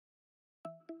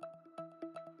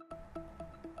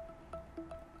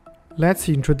let's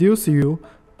introduce you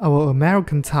our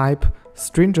American type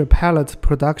stringer pallet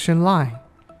production line.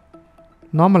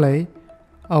 Normally,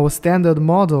 our standard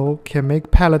model can make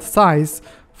pallet size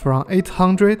from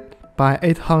 800 by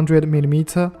 800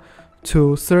 mm to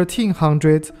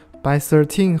 1300 by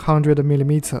 1300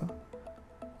 mm.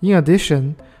 In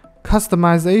addition,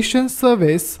 customization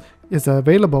service is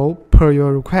available per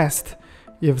your request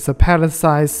if the pallet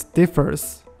size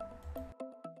differs.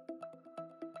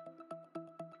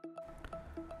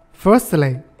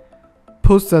 Firstly,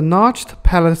 put the notched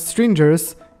pallet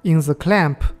stringers in the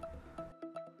clamp.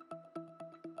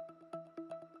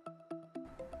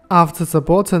 After the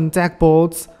bottom deck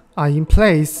boards are in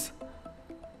place,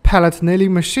 pallet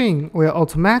nailing machine will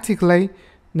automatically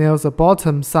nail the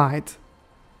bottom side.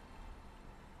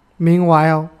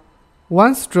 Meanwhile,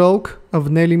 one stroke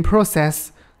of nailing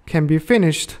process can be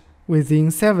finished within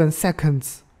 7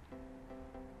 seconds.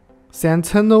 Then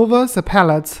turn over the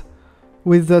pallet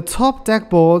with the top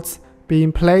deck boards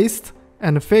being placed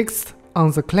and fixed on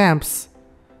the clamps.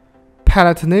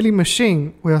 Pallet nailing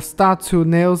machine will start to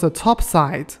nail the top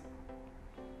side.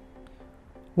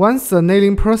 Once the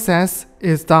nailing process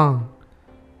is done,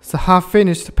 the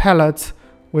half-finished pallet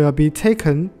will be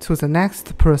taken to the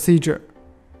next procedure.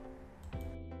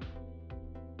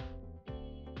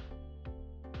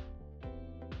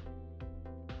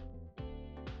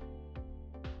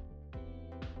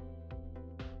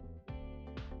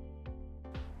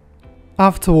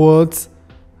 Afterwards,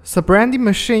 the branding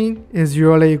machine is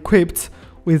usually equipped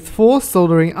with 4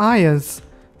 soldering irons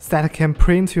that can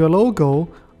print your logo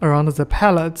around the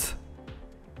pallet.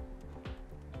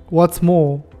 What's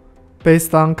more,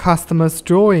 based on customers'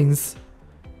 drawings,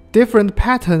 different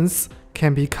patterns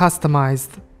can be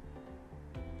customized.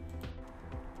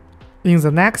 In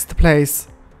the next place,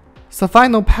 the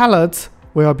final pallet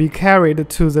will be carried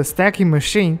to the stacking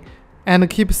machine and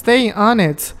keep staying on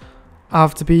it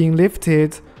after being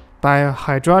lifted by a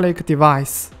hydraulic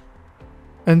device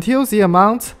until the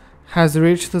amount has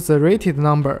reached the rated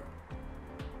number.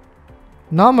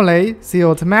 Normally, the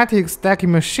automatic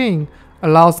stacking machine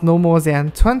allows no more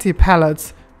than 20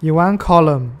 pallets in one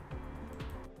column.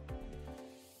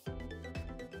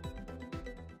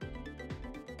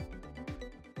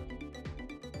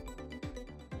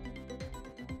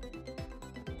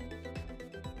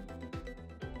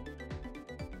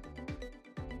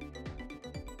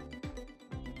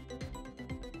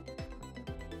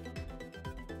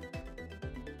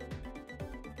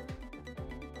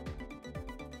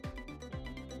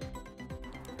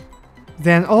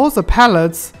 Then all the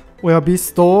pallets will be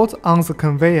stored on the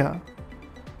conveyor.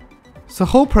 The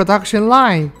whole production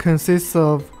line consists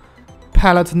of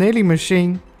pallet nailing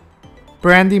machine,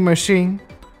 branding machine,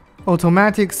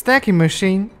 automatic stacking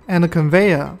machine, and a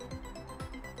conveyor.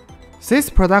 This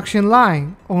production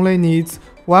line only needs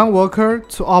one worker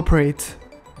to operate.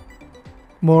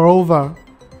 Moreover,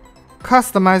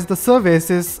 customized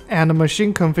services and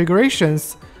machine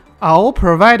configurations are all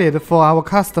provided for our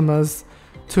customers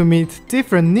to meet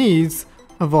different needs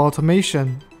of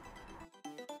automation.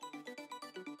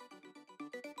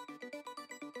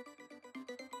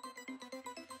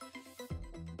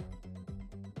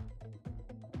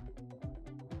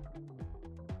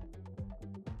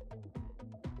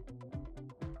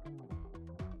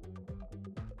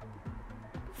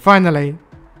 Finally,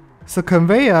 the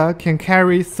conveyor can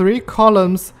carry 3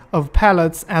 columns of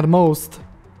pallets at most.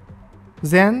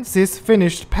 Then these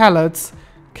finished pallets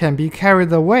can be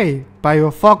carried away by your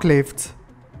forklift.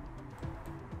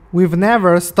 We've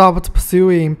never stopped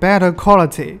pursuing better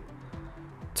quality.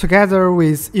 Together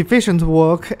with efficient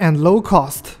work and low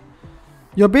cost,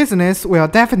 your business will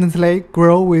definitely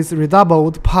grow with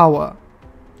redoubled power.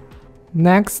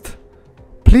 Next,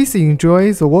 please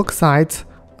enjoy the worksite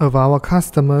of our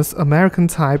customers' American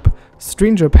type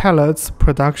stringer pallets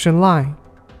production line.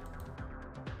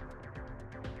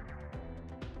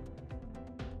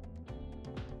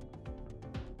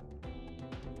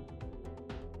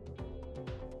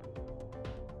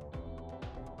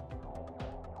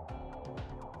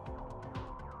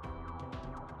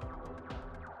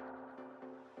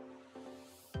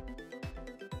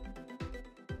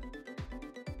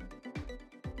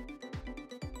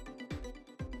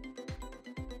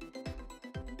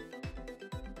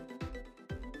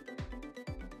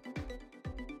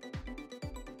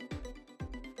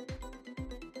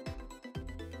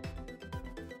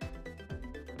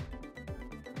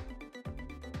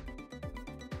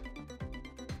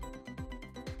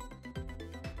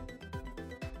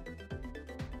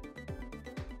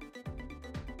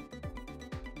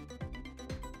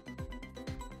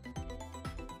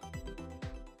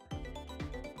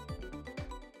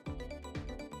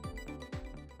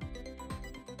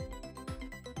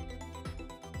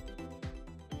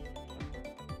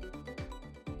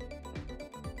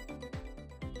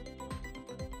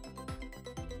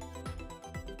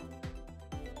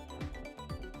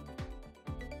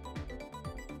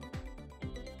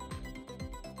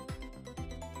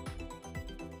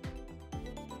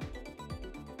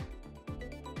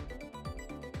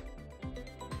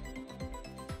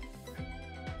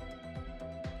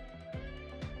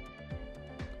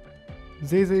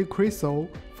 zzchryso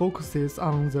focuses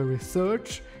on the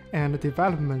research and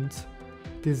development,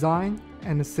 design,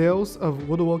 and sales of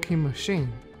woodworking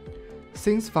machines.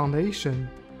 Since foundation,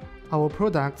 our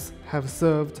products have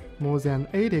served more than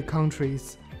 80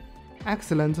 countries.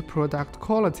 Excellent product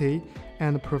quality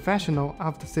and professional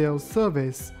after-sales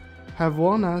service have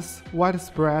won us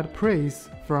widespread praise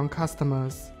from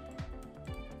customers.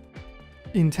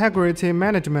 Integrity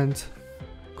management.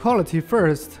 Quality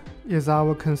first is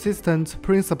our consistent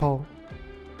principle.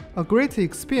 A great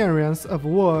experience of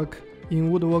work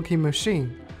in woodworking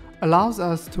machine allows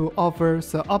us to offer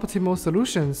the optimal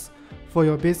solutions for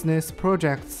your business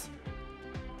projects.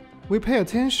 We pay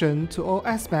attention to all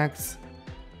aspects: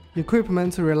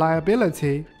 equipment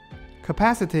reliability,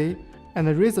 capacity, and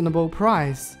a reasonable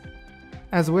price,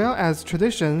 as well as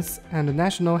traditions and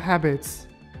national habits.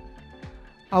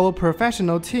 Our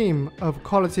professional team of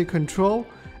quality control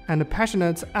and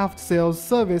passionate after-sales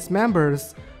service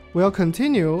members will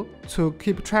continue to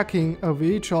keep tracking of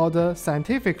each order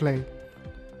scientifically,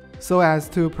 so as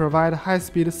to provide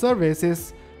high-speed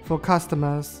services for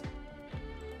customers.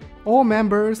 All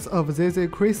members of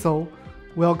zzchryso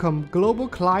welcome global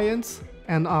clients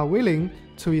and are willing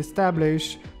to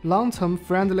establish long-term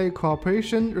friendly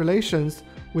cooperation relations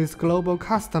with global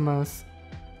customers.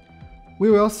 We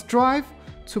will strive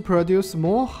to produce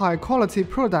more high-quality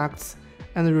products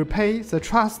and repay the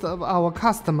trust of our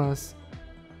customers.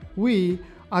 We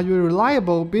are your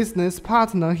reliable business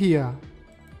partner here.